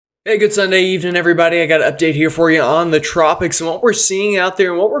Hey, good Sunday evening, everybody. I got an update here for you on the tropics and what we're seeing out there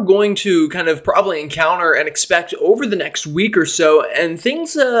and what we're going to kind of probably encounter and expect over the next week or so. And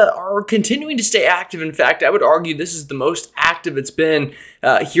things are continuing to stay active. In fact, I would argue this is the most active it's been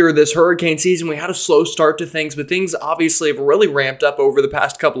here this hurricane season. We had a slow start to things, but things obviously have really ramped up over the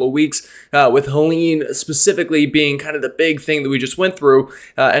past couple of weeks, with Helene specifically being kind of the big thing that we just went through.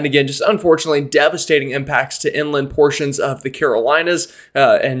 And again, just unfortunately devastating impacts to inland portions of the Carolinas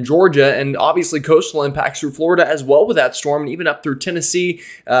and Georgia, and obviously coastal impacts through Florida as well with that storm, and even up through Tennessee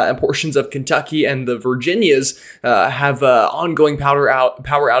and portions of Kentucky and the Virginias have ongoing power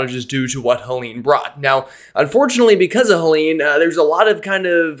outages due to what Helene brought. Now, unfortunately, because of Helene, there's a lot of kind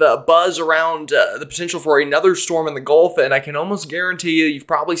of buzz around the potential for another storm in the Gulf, and I can almost guarantee you've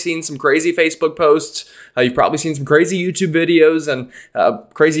probably seen some crazy Facebook posts, you've probably seen some crazy YouTube videos, and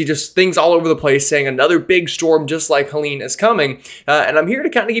crazy just things all over the place saying another big storm just like Helene is coming. And I'm here to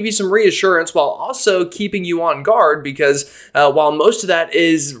kind of give you some reassurance while also keeping you on guard, because while most of that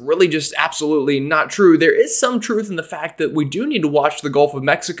is really just absolutely not true, there is some truth in the fact that we do need to watch the Gulf of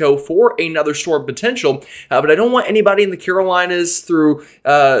Mexico for another storm potential. But I don't want anybody in the Carolinas through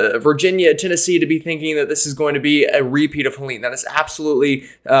Virginia, Tennessee to be thinking that this is going to be a repeat of Helene. That is absolutely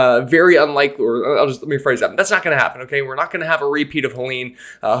very unlikely, or let me phrase that. That's not going to happen, okay? We're not going to have a repeat of Helene.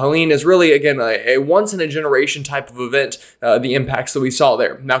 Helene is really, again, a once-in-a-generation type of event, the impacts that we saw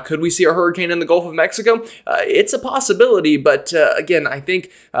there. Now, could we see a hurricane in the Gulf of Mexico? It's a possibility, but again, I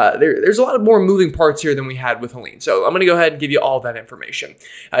think there's a lot of more moving parts here than we had with Helene. So I'm going to go ahead and give you all that information.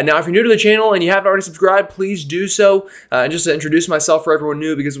 Now, if you're new to the channel and you haven't already subscribed, please do so. And just to introduce myself for everyone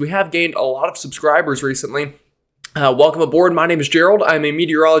new, because we have gained a lot of subscribers recently. Welcome aboard. My name is Gerald. I'm a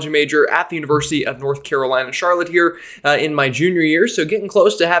meteorology major at the University of North Carolina, Charlotte here in my junior year. So getting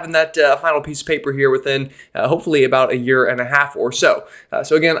close to having that final piece of paper here within hopefully about a year and a half or so.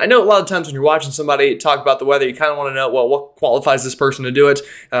 So again, I know a lot of times when you're watching somebody talk about the weather, you kind of want to know, well, what qualifies this person to do it?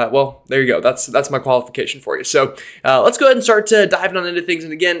 Well, there you go. That's my qualification for you. So let's go ahead and start diving on into things.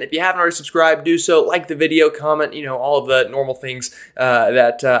 And again, if you haven't already subscribed, do so. Like the video, comment, all of the normal things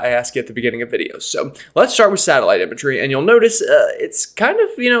that I ask you at the beginning of videos. So let's start with satellite imagery, and you'll notice it's kind of,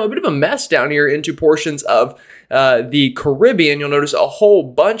 a bit of a mess down here into portions of the Caribbean. You'll notice a whole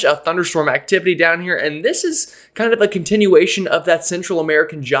bunch of thunderstorm activity down here, and this is kind of a continuation of that Central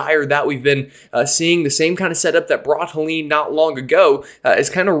American gyre that we've been seeing. The same kind of setup that brought Helene not long ago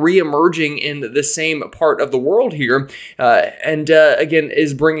is kind of re-emerging in the same part of the world here, and again,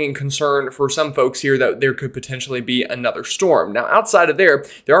 is bringing concern for some folks here that there could potentially be another storm. Now, outside of there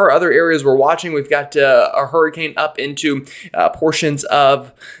are other areas we're watching. We've got a hurricane up into portions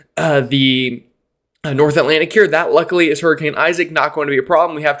of the North Atlantic here. That luckily is Hurricane Isaac, not going to be a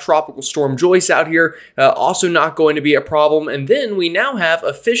problem. We have Tropical Storm Joyce out here, also not going to be a problem. And then we now have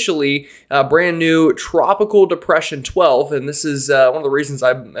officially brand new Tropical Depression 12, and this is one of the reasons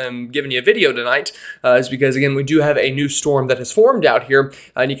I'm giving you a video tonight, is because, again, we do have a new storm that has formed out here,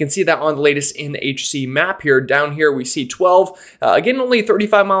 and you can see that on the latest NHC map here. Down here we see 12, again, only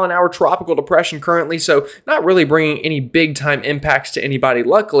 35-mile-an-hour tropical depression currently, so not really bringing any big-time impacts to anybody,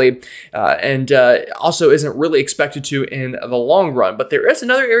 luckily, and also isn't really expected to in the long run. But there is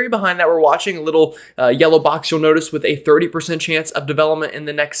another area behind that we're watching, a little yellow box you'll notice with a 30% chance of development in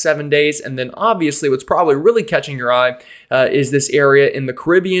the next 7 days. And then obviously what's probably really catching your eye is this area in the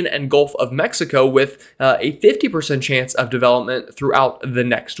Caribbean and Gulf of Mexico with a 50% chance of development throughout the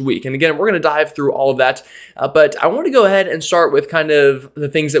next week. And again, we're going to dive through all of that, but I want to go ahead and start with kind of the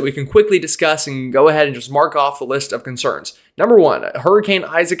things that we can quickly discuss and go ahead and just mark off the list of concerns. Number one, Hurricane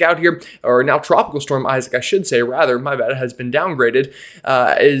Isaac out here, or now Tropical Storm Isaac, I should say, rather, my bad, it has been downgraded,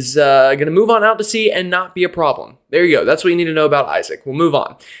 is going to move on out to sea and not be a problem. There you go. That's what you need to know about Isaac. We'll move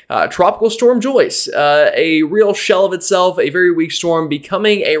on. Tropical Storm Joyce, a real shell of itself, a very weak storm,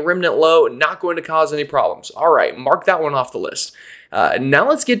 becoming a remnant low, not going to cause any problems. All right, mark that one off the list. Now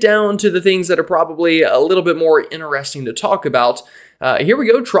let's get down to the things that are probably a little bit more interesting to talk about. Here we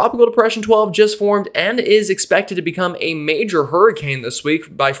go. Tropical Depression 12 just formed and is expected to become a major hurricane this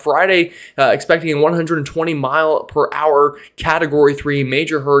week. By Friday, expecting a 120-mile-per-hour Category 3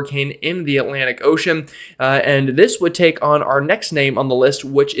 major hurricane in the Atlantic Ocean. And this would take on our next name on the list,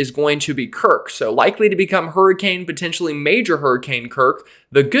 which is going to be Kirk. So likely to become Hurricane, potentially Major Hurricane Kirk.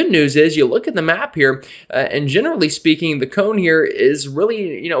 The good news is you look at the map here, and generally speaking, the cone here is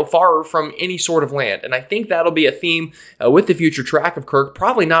really, far from any sort of land. And I think that'll be a theme with the future track of Kirk,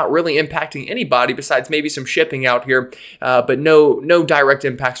 probably not really impacting anybody besides maybe some shipping out here, but no direct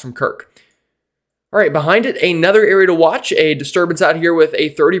impacts from Kirk. All right, behind it, another area to watch, a disturbance out here with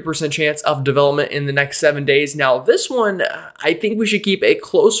a 30% chance of development in the next 7 days. Now, this one, I think we should keep a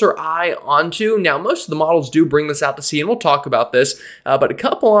closer eye onto. Now, most of the models do bring this out to sea, and we'll talk about this, but a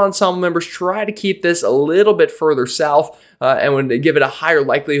couple ensemble members try to keep this a little bit further south and would give it a higher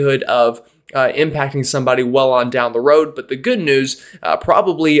likelihood of impacting somebody well on down the road. But the good news,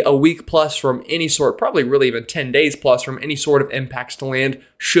 probably a week plus from any sort, probably really even 10 days plus from any sort of impacts to land,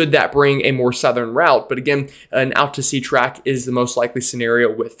 should that bring a more southern route. But again, an out to sea track is the most likely scenario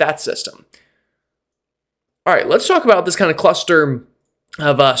with that system. All right, let's talk about this kind of cluster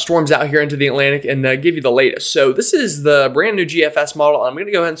of storms out here into the Atlantic and give you the latest. So this is the brand new GFS model. I'm going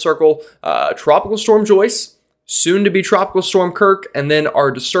to go ahead and circle Tropical Storm Joyce, soon to be Tropical Storm Kirk, and then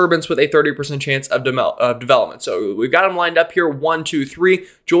our disturbance with a 30% chance of development. So we've got them lined up here, 1, 2, 3.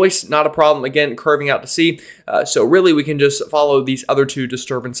 Joyce, not a problem, again, curving out to sea. So really we can just follow these other two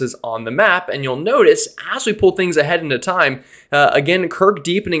disturbances on the map, and you'll notice as we pull things ahead into time, again, Kirk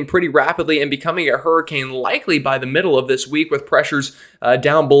deepening pretty rapidly and becoming a hurricane likely by the middle of this week with pressures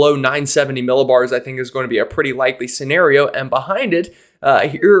down below 970 millibars, I think is going to be a pretty likely scenario. And behind it,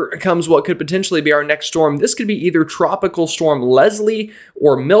 here comes what could potentially be our next storm. This could be either Tropical Storm Leslie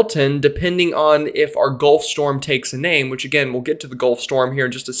or Milton, depending on if our Gulf storm takes a name, which again, we'll get to the Gulf storm here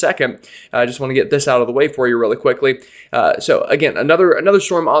in just a second. I just want to get this out of the way for you really quickly. So again, another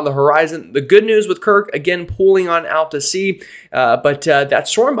storm on the horizon. The good news with Kirk, again, pulling on out to sea, but that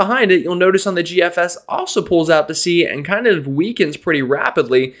storm behind it, you'll notice on the GFS, also pulls out to sea and kind of weakens pretty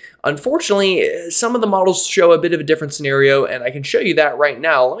rapidly. Unfortunately, some of the models show a bit of a different scenario, and I can show you that right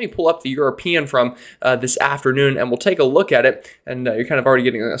now. Let me pull up the European from this afternoon, and we'll take a look at it. And you're kind of already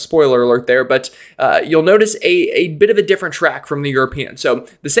getting a spoiler alert there, but you'll notice a bit of a different track from the European. So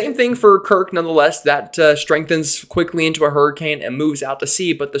the same thing for Kirk, nonetheless, that strengthens quickly into a hurricane and moves out to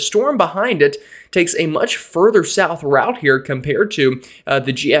sea, but the storm behind it takes a much further south route here compared to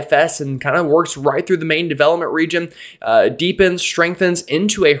the GFS and kind of works right through the main development region, deepens, strengthens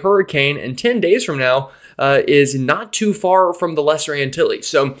into a hurricane, and 10 days from now is not too far from the Lesser Antilles.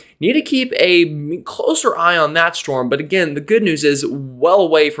 So need to keep a closer eye on that storm. But again, the good news is well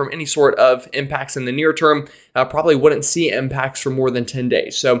away from any sort of impacts in the near term. Probably wouldn't see impacts for more than 10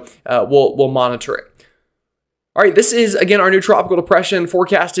 days. So we'll monitor it. All right, this is, again, our new tropical depression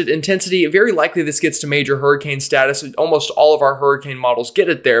forecasted intensity. Very likely this gets to major hurricane status. Almost all of our hurricane models get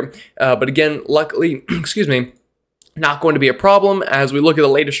it there. But again, luckily, excuse me, not going to be a problem as we look at the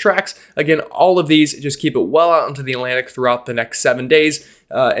latest tracks. Again, all of these just keep it well out into the Atlantic throughout the next 7 days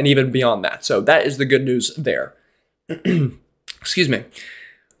and even beyond that. So that is the good news there. Excuse me.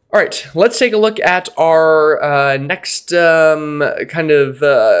 All right, let's take a look at our next or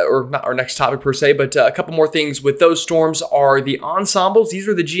not our next topic per se, but a couple more things with those storms are the ensembles. These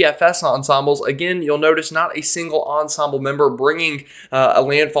are the GFS ensembles. Again, you'll notice not a single ensemble member bringing a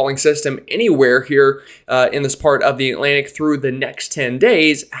landfalling system anywhere here in this part of the Atlantic through the next 10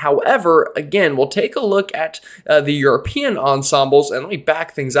 days. However, again, we'll take a look at the European ensembles, and let me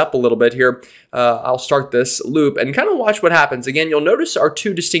back things up a little bit here. I'll start this loop and kind of watch what happens. Again, you'll notice our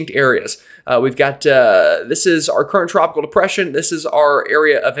two distinct areas. We've got, this is our current tropical depression. This is our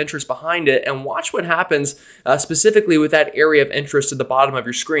area of interest behind it. And watch what happens specifically with that area of interest at the bottom of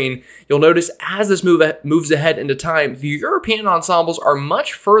your screen. You'll notice as this moves ahead into time, the European ensembles are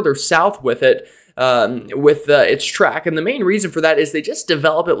much further south with it. With its track, and the main reason for that is they just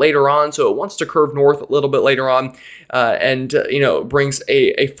develop it later on, so it wants to curve north a little bit later on, and brings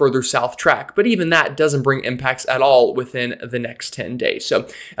a further south track. But even that doesn't bring impacts at all within the next 10 days. So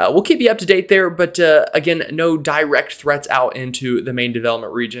we'll keep you up to date there, but again, no direct threats out into the main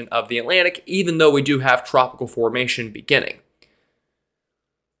development region of the Atlantic, even though we do have tropical formation beginning.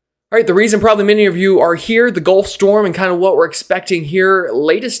 All right, the reason probably many of you are here, the Gulf storm and kind of what we're expecting here.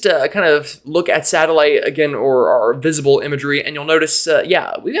 Latest kind of look at satellite again, or our visible imagery, and you'll notice,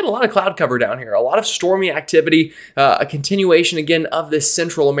 yeah, we've got a lot of cloud cover down here, a lot of stormy activity, a continuation again of this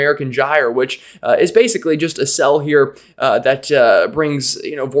Central American gyre, which is basically just a cell here that brings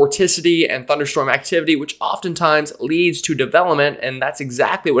vorticity and thunderstorm activity, which oftentimes leads to development, and that's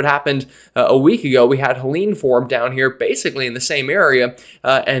exactly what happened a week ago. We had Helene form down here, basically in the same area,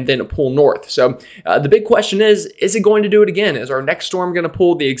 and then pull north. So the big question is it going to do it again? Is our next storm going to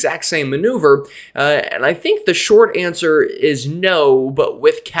pull the exact same maneuver? And I think the short answer is no, but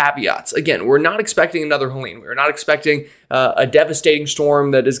with caveats. Again, we're not expecting another Helene. We're not expecting a devastating storm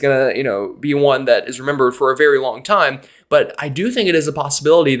that is going to be one that is remembered for a very long time. But I do think it is a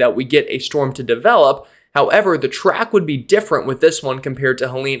possibility that we get a storm to develop. However, the track would be different with this one compared to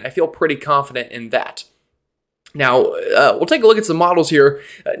Helene. I feel pretty confident in that. Now, we'll take a look at some models here.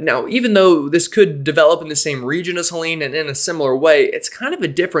 Now, even though this could develop in the same region as Helene and in a similar way, it's kind of a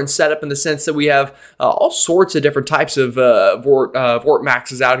different setup in the sense that we have all sorts of different types of vort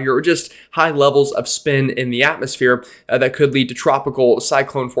maxes out here, or just high levels of spin in the atmosphere that could lead to tropical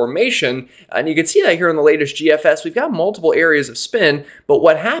cyclone formation. And you can see that here in the latest GFS. We've got multiple areas of spin, but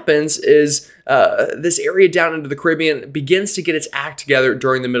what happens is this area down into the Caribbean begins to get its act together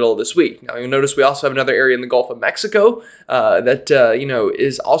during the middle of this week. Now, you'll notice we also have another area in the Gulf of Mexico that,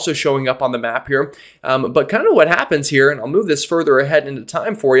 is also showing up on the map here. But kind of what happens here, and I'll move this further ahead into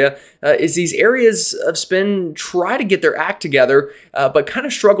time for you, is these areas of spin try to get their act together, but kind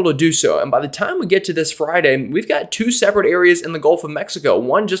of struggle to do so. And by the time we get to this Friday, we've got two separate areas in the Gulf of Mexico,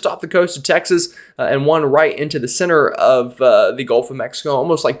 one just off the coast of Texas and one right into the center of the Gulf of Mexico,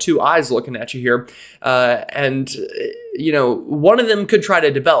 almost like two eyes looking at you here. One of them could try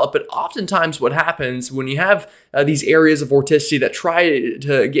to develop, but oftentimes what happens when you have these areas of vorticity that try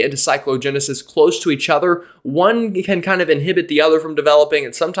to get into cyclogenesis close to each other, one can kind of inhibit the other from developing,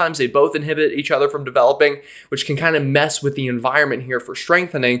 and sometimes they both inhibit each other from developing, which can kind of mess with the environment here for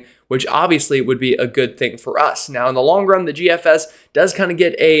strengthening, which obviously would be a good thing for us. Now, in the long run, the GFS does kind of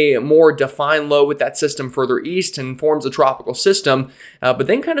get a more defined low with that system further east and forms a tropical system, but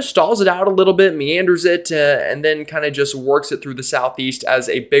then kind of stalls it out a little bit, meanders it, and then kind of just works it through the southeast as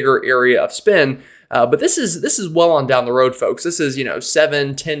a bigger area of spin. But this is well on down the road, folks. This is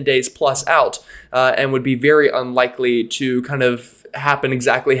 7-10 days plus out, and would be very unlikely to kind of happen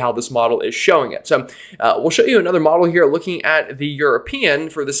exactly how this model is showing it. So we'll show you another model here looking at the European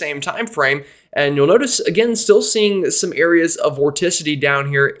for the same time frame, and you'll notice again still seeing some areas of vorticity down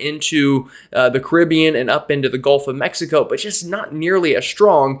here into the Caribbean and up into the Gulf of Mexico, but just not nearly as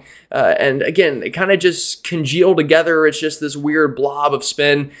strong. And again, they kind of just congeal together. It's just this weird blob of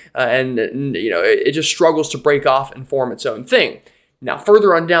spin, and it just struggles to break off and form its own thing. Now,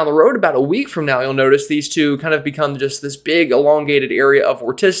 further on down the road, about a week from now, you'll notice these two kind of become just this big elongated area of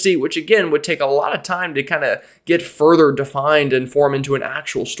vorticity, which again would take a lot of time to kind of get further defined and form into an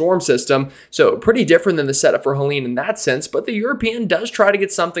actual storm system. So pretty different than the setup for Helene in that sense, but the European does try to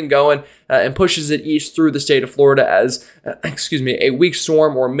get something going and pushes it east through the state of Florida as, a weak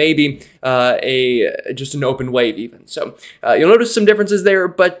storm, or maybe just an open wave even. So you'll notice some differences there,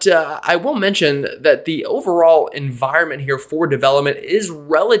 but I will mention that the overall environment here for development is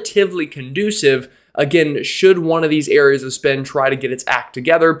relatively conducive. Again, should one of these areas of spin try to get its act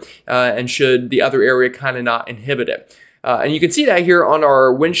together, and should the other area kind of not inhibit it. And you can see that here on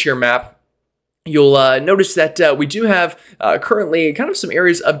our wind shear map. You'll notice that we do have currently kind of some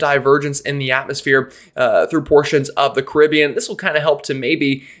areas of divergence in the atmosphere through portions of the Caribbean. This will kind of help to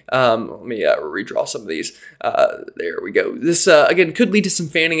maybe, let me redraw some of these. There we go. This, again, could lead to some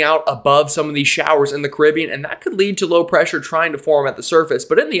fanning out above some of these showers in the Caribbean, and that could lead to low pressure trying to form at the surface.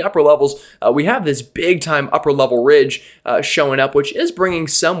 But in the upper levels, we have this big time upper level ridge showing up, which is bringing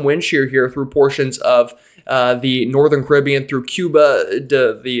some wind shear here through portions of the Northern Caribbean, through Cuba,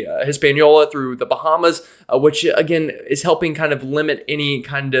 the Hispaniola, through the Bahamas, which again is helping kind of limit any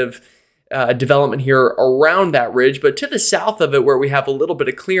kind of development here around that ridge. But to the south of it, where we have a little bit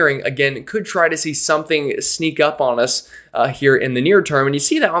of clearing, again, could try to see something sneak up on us here in the near term. And you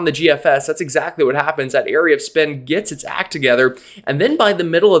see that on the GFS. That's exactly what happens. That area of spin gets its act together, and then by the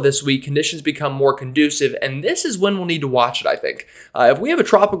middle of this week, conditions become more conducive, and this is when we'll need to watch it, I think. If we have a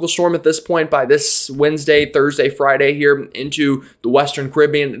tropical storm at this point by this Wednesday, Thursday, Friday here into the Western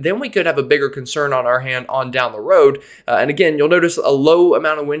Caribbean, then we could have a bigger concern on our hand on down the road. And again, you'll notice a low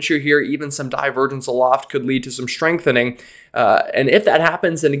amount of wind shear here, even some divergence aloft could lead to some strengthening. And if that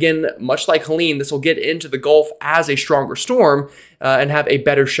happens, then again, much like Helene, this will get into the Gulf as a stronger storm and have a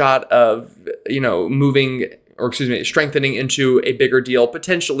better shot of, strengthening into a bigger deal,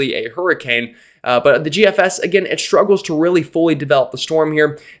 potentially a hurricane. But the GFS, again, it struggles to really fully develop the storm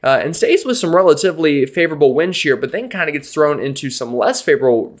here and stays with some relatively favorable wind shear, but then kind of gets thrown into some less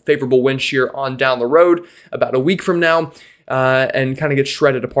favorable wind shear on down the road about a week from now, and kind of gets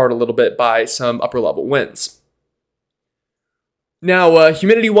shredded apart a little bit by some upper level winds. Now,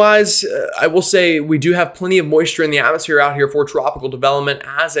 humidity-wise, I will say we do have plenty of moisture in the atmosphere out here for tropical development.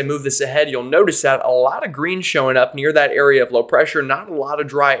 As I move this ahead, you'll notice that a lot of green showing up near that area of low pressure, not a lot of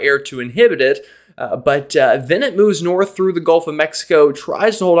dry air to inhibit it. But then it moves north through the Gulf of Mexico,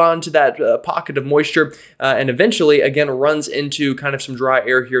 tries to hold on to that pocket of moisture, and eventually, again, runs into kind of some dry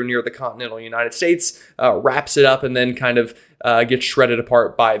air here near the continental United States, wraps it up, and then kind of gets shredded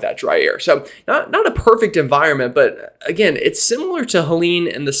apart by that dry air. So not a perfect environment, but again, it's similar to Helene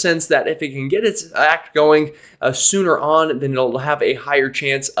in the sense that if it can get its act going sooner on, then it'll have a higher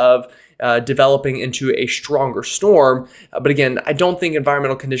chance of developing into a stronger storm. But again, I don't think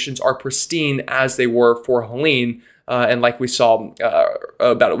environmental conditions are pristine as they were for Helene, and like we saw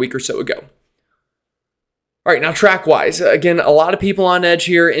about a week or so ago. All right, now track-wise, again, a lot of people on edge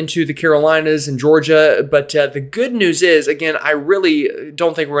here into the Carolinas and Georgia, but the good news is, again, I really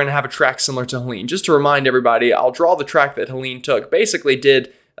don't think we're going to have a track similar to Helene. Just to remind everybody, I'll draw the track that Helene took. Basically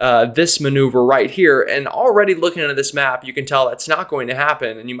did this maneuver right here, and already looking at this map, you can tell that's not going to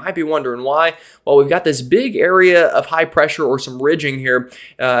happen, and you might be wondering why. Well, we've got this big area of high pressure or some ridging here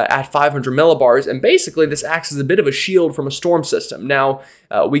at 500 millibars, and basically this acts as a bit of a shield from a storm system. Now,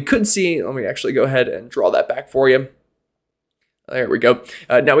 we could see, let me actually go ahead and draw that back for you. There we go.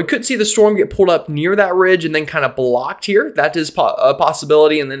 Now, we could see the storm get pulled up near that ridge and then kind of blocked here. That is a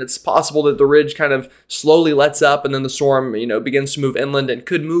possibility, and then it's possible that the ridge kind of slowly lets up and then the storm, begins to move inland and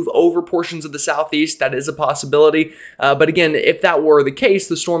could move over portions of the southeast. That is a possibility. But again, if that were the case,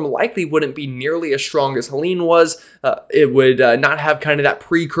 the storm likely wouldn't be nearly as strong as Helene was. It would not have kind of that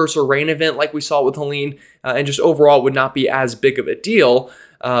precursor rain event like we saw with Helene, and just overall would not be as big of a deal.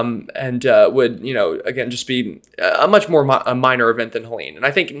 And would, again, just be a much more minor event than Helene. And I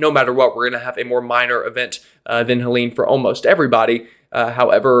think no matter what, we're going to have a more minor event than Helene for almost everybody.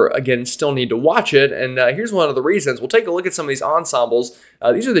 However, again, still need to watch it. And here's one of the reasons. We'll take a look at some of these ensembles.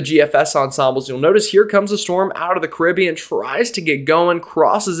 These are the GFS ensembles. You'll notice here comes a storm out of the Caribbean, tries to get going,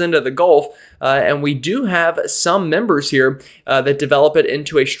 crosses into the Gulf. And we do have some members here that develop it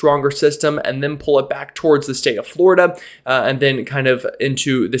into a stronger system and then pull it back towards the state of Florida and then kind of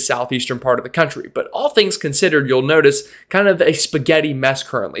into the southeastern part of the country. But all things considered, you'll notice kind of a spaghetti mess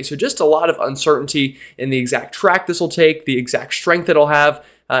currently. So just a lot of uncertainty in the exact track this will take, the exact strength it'll have.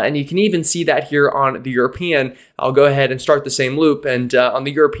 And you can even see that here on the European. I'll go ahead and start the same loop. And on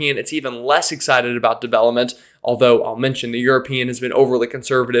the European, it's even less excited about development, although I'll mention the European has been overly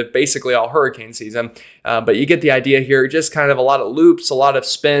conservative basically all hurricane season. But you get the idea here, just kind of a lot of loops, a lot of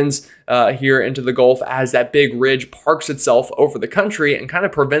spins here into the Gulf as that big ridge parks itself over the country and kind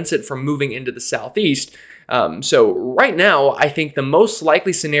of prevents it from moving into the southeast. So right now, I think the most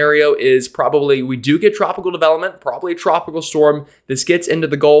likely scenario is probably we do get tropical development, probably a tropical storm. This gets into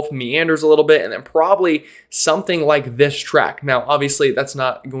the Gulf, meanders a little bit, and then probably something like this track. Now, obviously, that's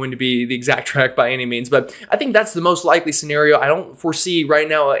not going to be the exact track by any means, but I think that's the most likely scenario. I don't foresee right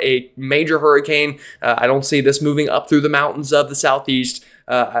now a major hurricane. I don't see this moving up through the mountains of the southeast.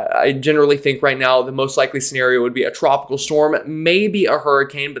 I generally think right now the most likely scenario would be a tropical storm, maybe a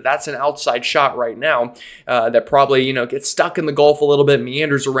hurricane, but that's an outside shot right now that probably, gets stuck in the Gulf a little bit,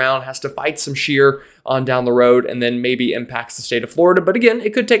 meanders around, has to fight some shear on down the road, and then maybe impacts the state of Florida. But again,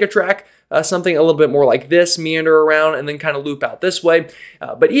 it could take a track, something a little bit more like this, meander around, and then kind of loop out this way.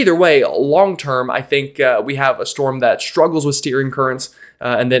 But either way, long term, I think we have a storm that struggles with steering currents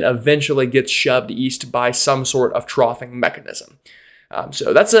and then eventually gets shoved east by some sort of troughing mechanism.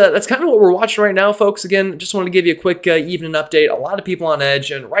 So that's kind of what we're watching right now, folks. Again, just wanted to give you a quick evening update. A lot of people on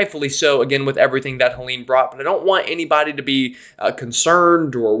edge, and rightfully so, again, with everything that Helene brought. But I don't want anybody to be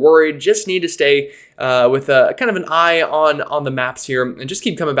concerned or worried. Just need to stay with kind of an eye on the maps here and just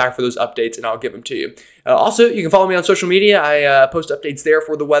keep coming back for those updates, and I'll give them to you. Also, you can follow me on social media. I post updates there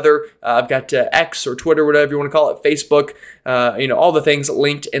for the weather. I've got X or Twitter, whatever you want to call it, Facebook, all the things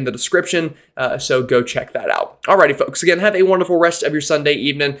linked in the description. So go check that out. Alrighty, folks. Again, have a wonderful rest of your Sunday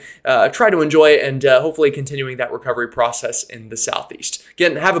evening. Try to enjoy it and hopefully continuing that recovery process in the southeast.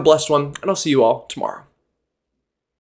 Again, have a blessed one, and I'll see you all tomorrow.